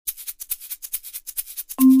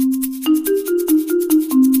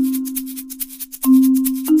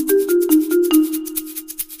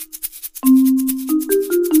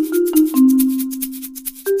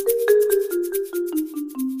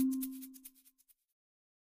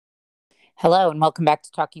Hello and welcome back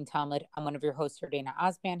to Talking Talmud. I'm one of your hosts, Dana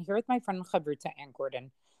Osman, here with my friend Chavruta Ann Gordon.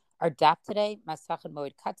 Our daf today, Masachet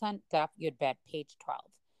Moed Katan, daf Yud Bet, page 12.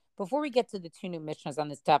 Before we get to the two new mishnahs on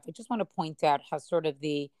this daf, I just want to point out how sort of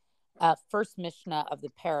the first mishnah of the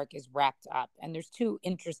parak is wrapped up. And there's two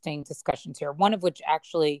interesting discussions here, one of which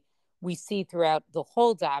actually we see throughout the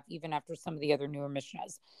whole daf, even after some of the other newer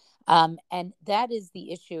mishnahs. And that is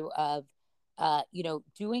the issue of,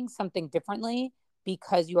 doing something differently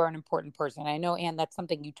because you are an important person. I know, Anne, that's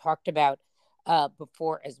something you talked about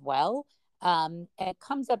before as well. And it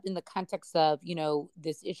comes up in the context of,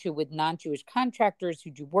 this issue with non-Jewish contractors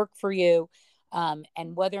who do work for you,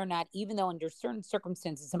 and whether or not, even though under certain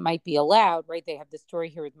circumstances it might be allowed, right? They have the story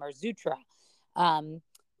here with Mar Zutra,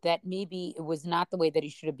 that maybe it was not the way that he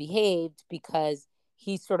should have behaved because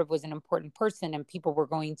he sort of was an important person and people were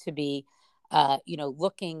going to be,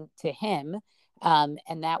 looking to him.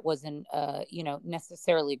 And that wasn't,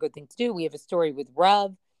 necessarily a good thing to do. We have a story with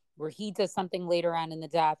Rav where he does something later on in the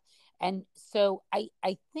daf. And so I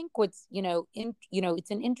think what's,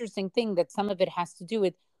 it's an interesting thing that some of it has to do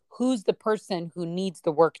with who's the person who needs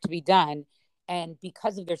the work to be done. And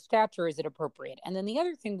because of their stature, is it appropriate? And then the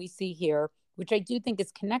other thing we see here, which I do think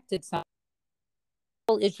is connected, some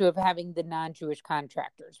issue of having the non-Jewish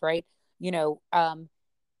contractors, right?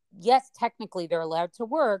 Yes, technically they're allowed to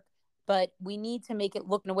work, but we need to make it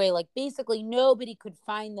look in a way like basically nobody could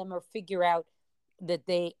find them or figure out that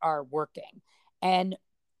they are working. And,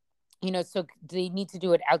 so they need to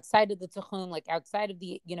do it outside of the Tichun, like outside of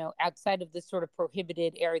outside of this sort of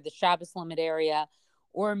prohibited area, the Shabbos limit area,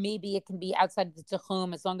 or maybe it can be outside of the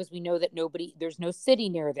Tichun as long as we know that there's no city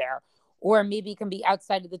near there. Or maybe it can be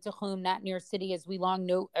outside of the Tichun, not near a city, as we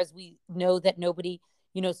know that nobody,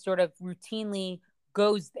 sort of routinely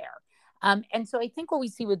goes there. And so I think what we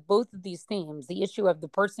see with both of these themes, the issue of the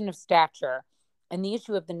person of stature and the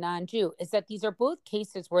issue of the non-Jew, is that these are both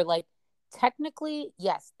cases where, like, technically,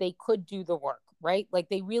 yes, they could do the work, right? Like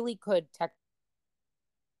they really could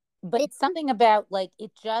but it's something about like,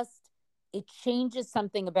 it changes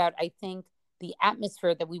something about, I think, the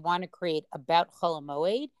atmosphere that we want to create about Chol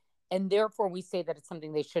Hamoed. And therefore we say that it's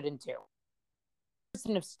something they shouldn't do.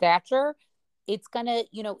 Person of stature, it's gonna,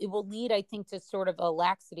 it will lead, I think, to sort of a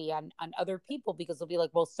laxity on other people because they'll be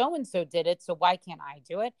like, well, so and so did it, so why can't I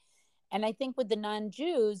do it? And I think with the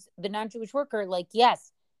non-Jews, the non-Jewish worker, like,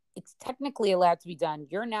 yes, it's technically allowed to be done.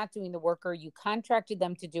 You're not doing the worker. You contracted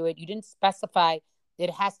them to do it. You didn't specify that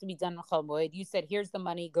it has to be done in Chol Hamoed. You said, here's the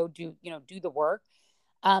money, go do the work.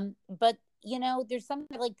 But there's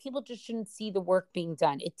something like people just shouldn't see the work being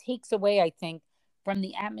done. It takes away, I think, from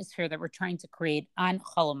the atmosphere that we're trying to create on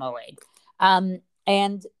Chol Hamoed.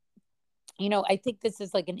 And I think this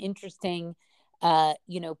is like an interesting,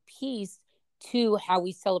 piece to how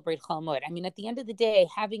we celebrate Chol Hamoed. I mean, at the end of the day,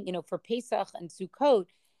 having, for Pesach and Sukkot,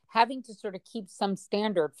 having to sort of keep some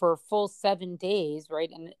standard for a full 7 days,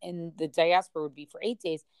 right? And the diaspora would be for 8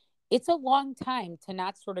 days. It's a long time to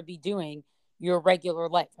not sort of be doing your regular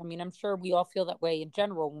life. I mean, I'm sure we all feel that way in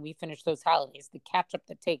general when we finish those holidays, the catch up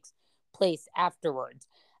that takes place afterwards.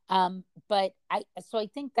 But I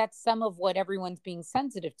think that's some of what everyone's being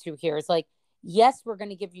sensitive to here is like, yes, we're going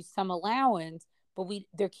to give you some allowance, but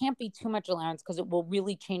there can't be too much allowance because it will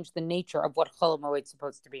really change the nature of what Chol Hamoed is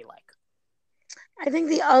supposed to be like. I think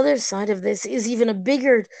the other side of this is even a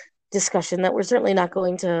bigger discussion that we're certainly not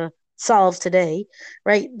going to solve today,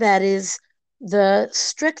 right? That is the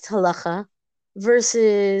strict halacha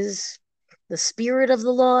versus the spirit of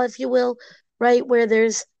the law, if you will, right? Where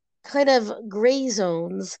there's kind of gray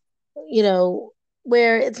zones,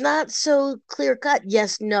 where it's not so clear cut.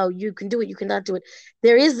 Yes, no, you can do it, you cannot do it.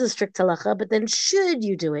 There is the strict halacha, but then should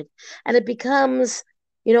you do it? And it becomes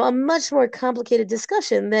a much more complicated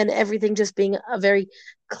discussion than everything just being a very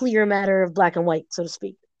clear matter of black and white, so to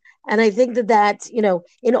speak. And I think that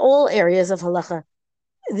in all areas of halacha,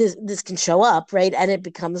 this can show up, right? And it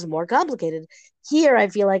becomes more complicated. Here, I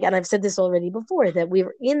feel like, and I've said this already before, that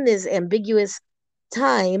we're in this ambiguous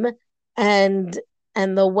time, and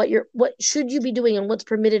what should you be doing and what's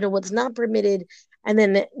permitted and what's not permitted, and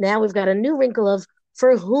then now we've got a new wrinkle of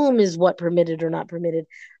for whom is what permitted or not permitted.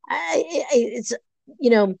 It's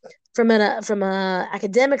from a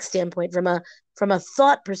academic standpoint, from a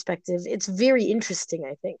thought perspective, it's very interesting.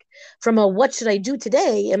 I think from a what should I do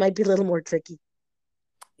today, it might be a little more tricky.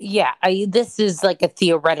 Yeah, this is like a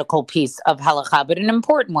theoretical piece of halakha, but an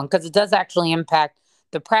important one because it does actually impact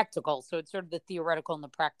the practical. So it's sort of the theoretical and the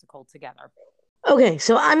practical together. Okay,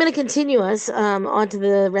 so I'm going to continue us on to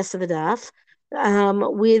the rest of the daf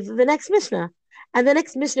with the next Mishnah. And the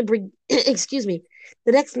next Mishnah, excuse me,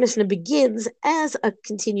 the next Mishnah begins as a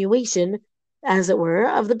continuation as it were,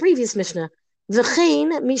 of the previous Mishnah.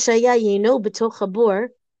 V'chein mishaya yeno b'toch habor,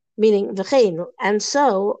 meaning v'chein, and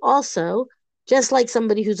so also, just like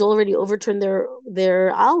somebody who's already overturned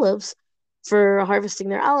their olives for harvesting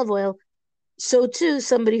their olive oil, so too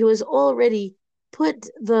somebody who has already put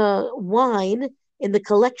the wine in the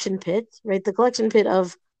collection pit, right? The collection pit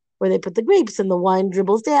of where they put the grapes and the wine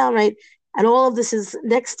dribbles down, right? And all of this is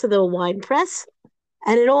next to the wine press,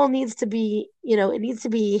 and it all needs to be, it needs to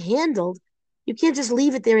be handled. You can't just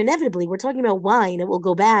leave it there inevitably. We're talking about wine. It will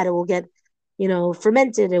go bad. It will get,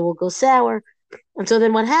 fermented. It will go sour. And so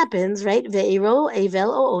then what happens, right? Ve'ero, evel,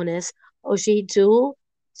 o ones, oshitu.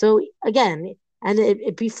 So again, and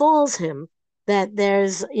it befalls him that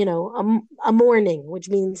there's, a mourning, which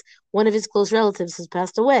means one of his close relatives has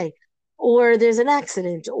passed away, or there's an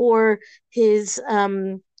accident, or his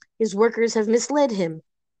workers have misled him.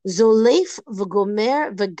 Zolef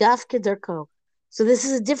v'gomer v'gaf kederko. So this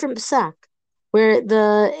is a different psak, where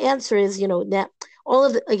the answer is, now all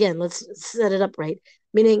of the, again, let's set it up right.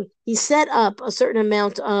 Meaning he set up a certain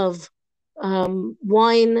amount of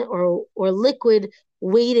wine or liquid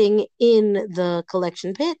waiting in the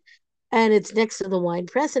collection pit, and it's next to the wine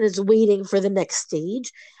press, and it's waiting for the next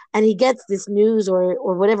stage. And he gets this news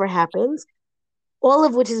or whatever happens, all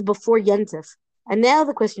of which is before Yentif. And now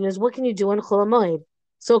the question is, what can you do on Chol Hamoed?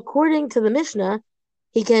 So according to the Mishnah,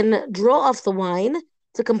 he can draw off the wine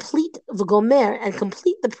to complete the gomer and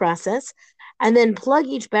complete the process, and then plug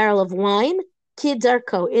each barrel of wine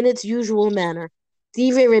kidarko in its usual manner.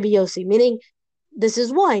 Divrei Rabbi Yossi, meaning this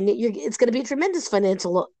is wine. It's going to be a tremendous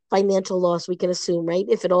financial loss, we can assume, right?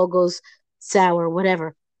 If it all goes sour,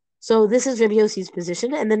 whatever. So this is Rabbi Yossi's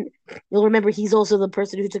position, and then you'll remember he's also the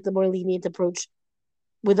person who took the more lenient approach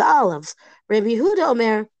with the olives. Rabbi Yehuda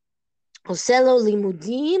Omer, Oselo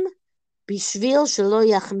limudim bishvil shelo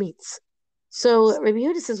yachmitz. So Rabbi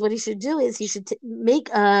Yehuda says what he should do is he should make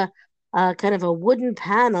a kind of a wooden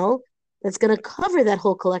panel that's going to cover that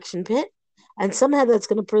whole collection pit, and somehow that's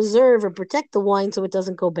going to preserve or protect the wine so it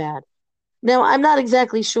doesn't go bad. Now, I'm not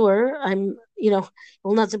exactly sure. It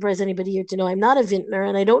will not surprise anybody here to know I'm not a vintner,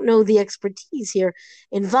 and I don't know the expertise here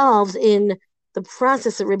involved in the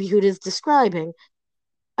process that Rabbi Yehuda is describing.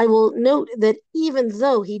 I will note that even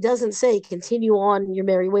though he doesn't say continue on your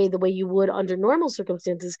merry way the way you would under normal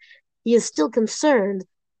circumstances, he is still concerned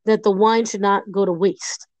that the wine should not go to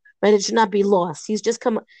waste, right? It should not be lost. He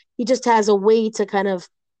just has a way to kind of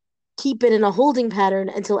keep it in a holding pattern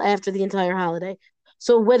until after the entire holiday.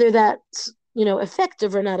 So whether that's,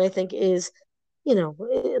 effective or not, I think is,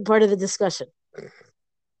 part of the discussion.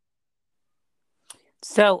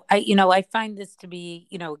 So I find this to be,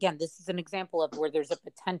 again, this is an example of where there's a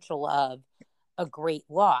potential of a great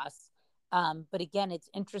loss. But again, it's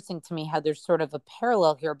interesting to me how there's sort of a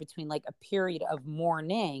parallel here between like a period of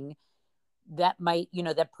mourning that might,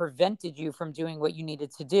 that prevented you from doing what you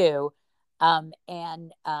needed to do. And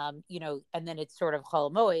then it's sort of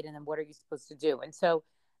Chol Hamoed, and then what are you supposed to do? And so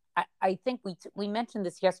I think we mentioned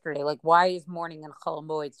this yesterday, like why is mourning and Chol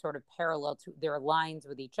Hamoed sort of parallel to their lines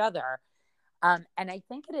with each other? And I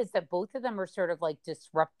think it is that both of them are sort of like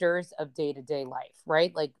disruptors of day-to-day life,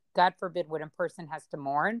 right? Like, God forbid, when a person has to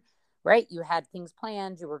mourn, right? You had things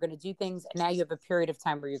planned, you were going to do things, and now you have a period of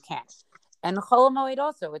time where you can't. And Chol Hamoed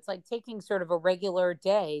also, it's like taking sort of a regular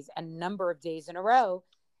days and number of days in a row,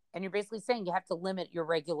 and you're basically saying you have to limit your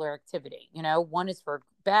regular activity. One is for a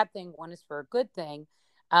bad thing, one is for a good thing.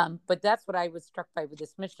 But that's what I was struck by with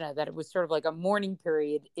this Mishnah, that it was sort of like a mourning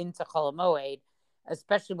period into Chol Hamoed,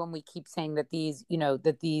 especially when we keep saying that these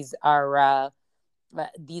are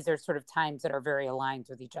sort of times that are very aligned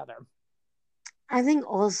with each other. I think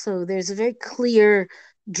also there's a very clear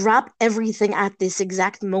drop everything at this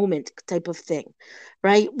exact moment type of thing,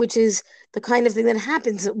 right? Which is the kind of thing that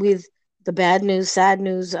happens with the bad news, sad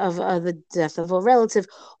news of the death of a relative,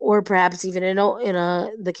 or perhaps even in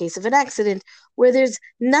the case of an accident, where there's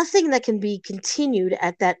nothing that can be continued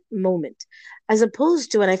at that moment, as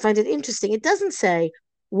opposed to, and I find it interesting, it doesn't say,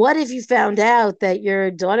 what if you found out that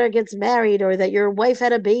your daughter gets married or that your wife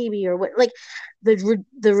had a baby or what, like the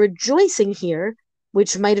rejoicing here,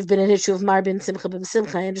 which might have been an issue of Marbin Simcha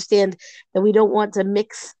B'Simcha. I understand that we don't want to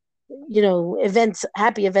mix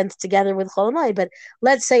happy events together with Chol Hamoed, but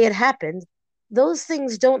let's say it happened. Those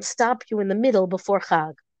things don't stop you in the middle before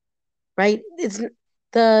Chag, right? It's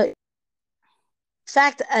the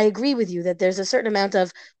fact, I agree with you that there's a certain amount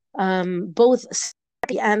of both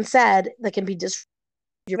happy and sad that can be disrupted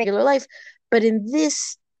in your regular life, but in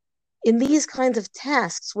these kinds of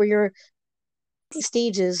tasks where you're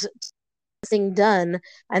stages thing done,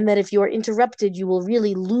 and that if you are interrupted, you will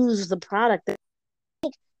really lose the product.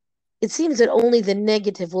 it seems that only the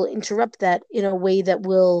negative will interrupt that in a way that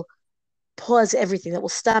will pause everything, that will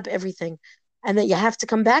stop everything, and that you have to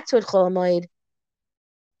come back to it Chol Hamoed.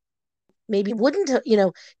 Maybe you wouldn't,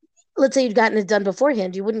 let's say you'd gotten it done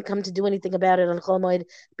beforehand, you wouldn't come to do anything about it on Chol Hamoed,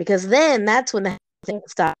 because then that's when the thing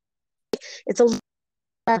stops. It's a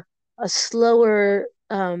slower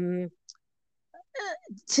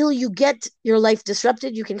till you get your life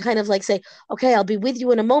disrupted. You can kind of like say, okay, I'll be with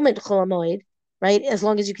you in a moment, Chol Hamoed, right? As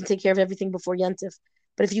long as you can take care of everything before Yantif.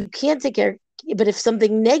 But if you can't take care, but if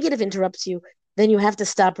something negative interrupts you, then you have to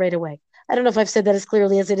stop right away. I don't know if I've said that as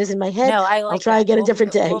clearly as it is in my head. No, I I'll like try that. again a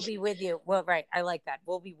different day. We'll be with you. Well, right. I like that.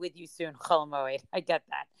 We'll be with you soon, Chol Hamoed. I get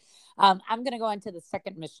that. I'm going to go into the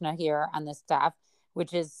second Mishnah here on this stuff,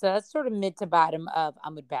 which is sort of mid to bottom of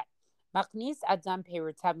Amud Bet. Machnis adam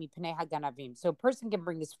peirutav mipnei haganavim. So a person can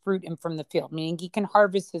bring his fruit in from the field, meaning he can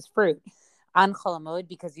harvest his fruit on Chol Hamoed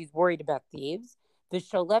because he's worried about thieves.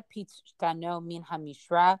 V'sholeh pitano min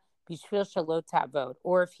hamishra bishvil shelo ta'avod.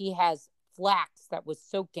 Or if he has flax that was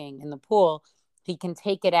soaking in the pool, he can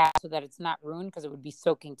take it out so that it's not ruined because it would be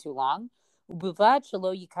soaking too long. Ubuvad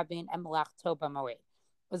shelo yikaben emelachto b'moed.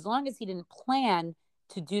 As long as he didn't plan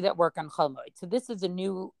to do that work on Chol Hamoed. So this is a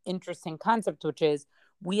new interesting concept, which is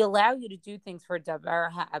we allow you to do things for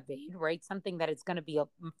davar ha'aved, right? Something that it's going to be a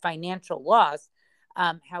financial loss.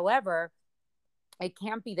 However, it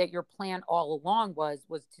can't be that your plan all along was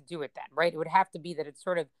to do it then, right? It would have to be that it's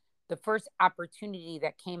sort of the first opportunity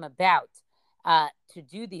that came about to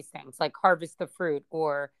do these things, like harvest the fruit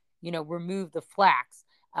or, remove the flax,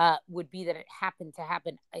 would be that it happened to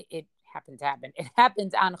happen. It happened to happen. It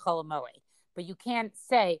happens on Chol Hamoed. But you can't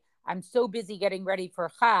say, I'm so busy getting ready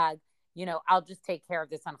for Chag, I'll just take care of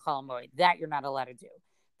this on Chol Hamoed. That you're not allowed to do.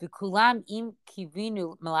 V'kulam im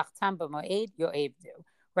kivinu melachtam b'moed yo'evdu.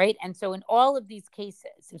 Right. And so in all of these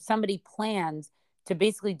cases, if somebody plans to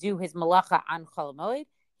basically do his malacha on Chol Hamoed,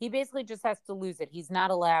 he basically just has to lose it. He's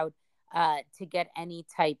not allowed to get any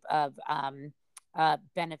type of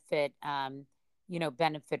benefit,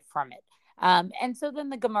 benefit from it. And so then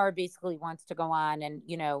the Gemara basically wants to go on and,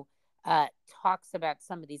 talks about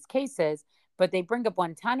some of these cases, but they bring up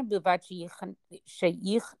one Tana Buvachi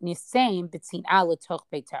Sheikh Nisaim Bitzin Ala Toch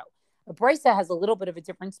Beito. A Brisa has a little bit of a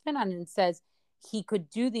different spin on it and says he could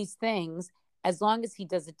do these things as long as he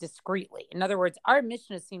does it discreetly. In other words, our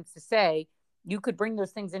Mishnah seems to say you could bring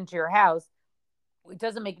those things into your house. It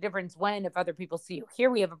doesn't make a difference when, if other people see you. Here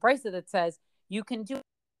we have a Brisa that says you can do it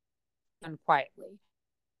quietly.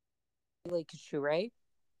 Like Shure,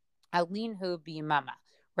 Alin hu b'imama.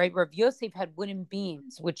 Right, Rav Yosef had wooden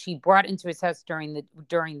beams which he brought into his house during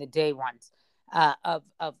the day once of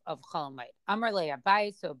Chol Hamoed. Amar le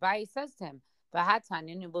Abai, so Abai says to him, so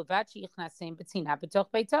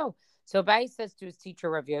Abai says to his teacher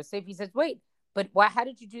Rav Yosef, he says, wait, but how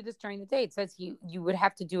did you do this during the day? It says you would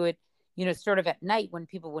have to do it, sort of at night when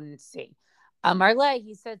people wouldn't see. Amar le,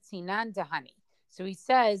 he said, Sinan dahani. So he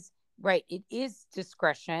says, right, it is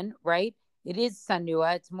discretion, right? It is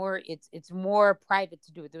sanua. It's more private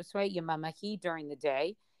to do it this way. Yamamahi during the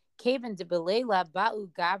day. Kaven de belela ba'u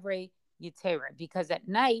gavre yitera. Because at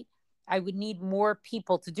night I would need more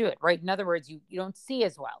people to do it, right? In other words, you don't see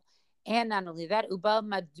as well. And not only that, uba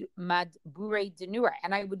madbure denura.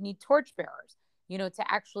 And I would need torchbearers, to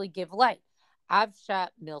actually give light. Avsha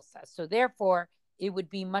milsa. So therefore, it would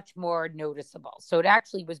be much more noticeable. So it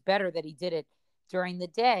actually was better that he did it during the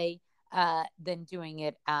day than doing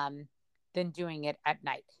it at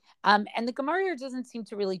night. And the Gemara doesn't seem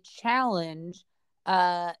to really challenge,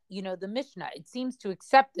 the Mishnah. It seems to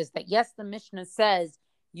accept this, that yes, the Mishnah says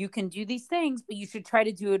you can do these things, but you should try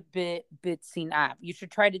to do it bit sinav. You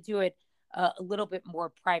should try to do it a little bit more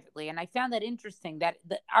privately. And I found that interesting that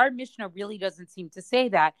our Mishnah really doesn't seem to say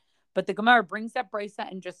that, but the Gemara brings up Brisa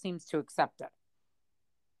and just seems to accept it.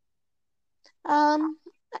 I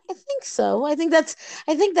think so. I think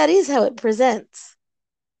that is how it presents.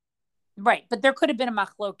 Right, but there could have been a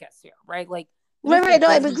machlokas here, right? Like, right. No,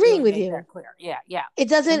 I'm agreeing with you. Clear. Yeah. It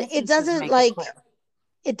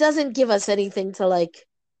doesn't give us anything to like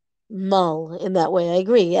mull in that way. I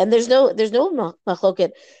agree, and there's no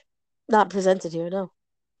machloket not presented here. No.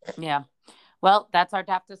 Yeah. Well, that's our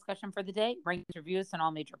DAF discussion for the day. Rate, review us on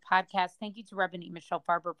all major podcasts. Thank you to Rabbanit Michelle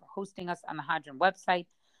Farber for hosting us on the Hadran website.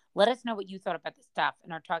 Let us know what you thought about the stuff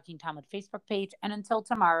in our Talking Talmud Facebook page. And until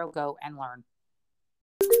tomorrow, go and learn.